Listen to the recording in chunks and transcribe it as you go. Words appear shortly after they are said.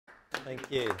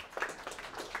Thank you.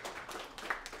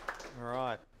 All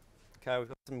right. Okay, we've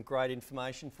got some great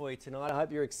information for you tonight. I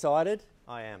hope you're excited.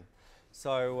 I am.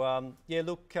 So, yeah,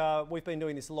 look, we've been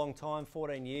doing this a long time,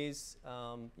 14 years.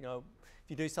 You know, if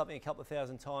you do something a couple of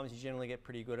thousand times, you generally get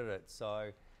pretty good at it.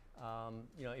 So,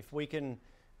 you know, if we can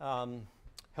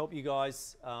help you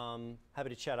guys, happy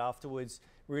to chat afterwards.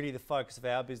 Really the focus of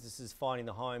our business is finding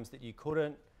the homes that you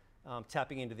couldn't,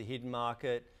 tapping into the hidden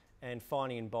market and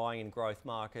finding and buying in growth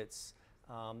markets.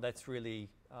 That's really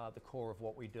the core of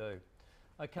what we do.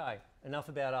 Okay, enough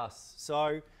about us.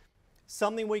 So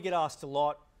something we get asked a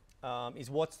lot is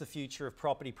what's the future of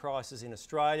property prices in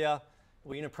Australia? Are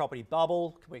we in a property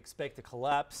bubble? Can we expect a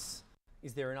collapse?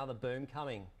 Is there another boom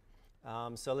coming?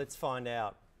 So let's find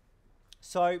out.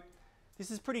 So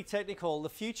this is pretty technical. The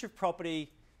future of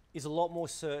property is a lot more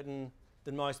certain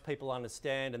than most people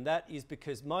understand, and that is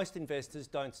because most investors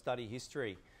don't study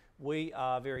history. We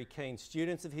are very keen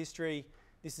students of history.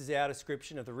 This is our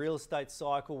description of the real estate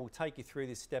cycle. We'll take you through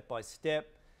this step by step.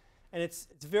 And it's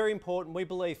very important. We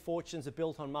believe fortunes are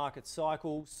built on market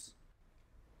cycles.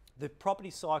 The property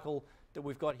cycle that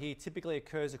we've got here typically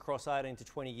occurs across 18 to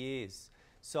 20 years.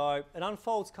 So it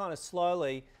unfolds kind of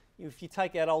slowly. If you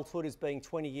take adulthood as being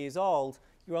 20 years old,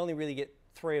 you only really get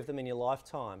 3 of them in your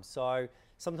lifetime. So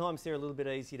sometimes they're a little bit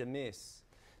easy to miss.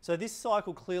 So this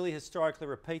cycle clearly historically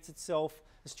repeats itself.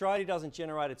 Australia doesn't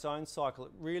generate its own cycle.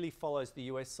 It really follows the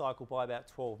US cycle by about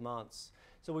 12 months.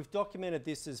 So we've documented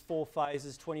this as 4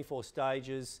 phases, 24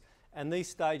 stages, and these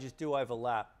stages do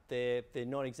overlap. They're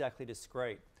not exactly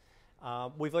discrete.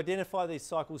 We've identified these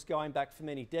cycles going back for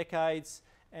many decades,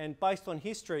 and based on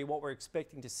history, what we're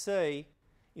expecting to see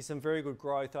is some very good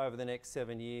growth over the next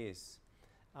 7 years.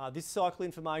 This cycle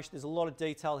information, there's a lot of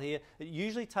detail here. It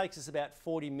usually takes us about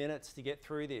 40 minutes to get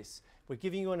through this. We're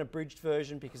giving you an abridged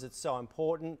version because it's so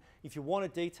important. If you want a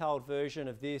detailed version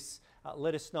of this,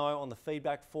 let us know on the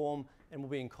feedback form and we'll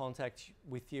be in contact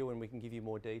with you and we can give you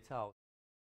more details.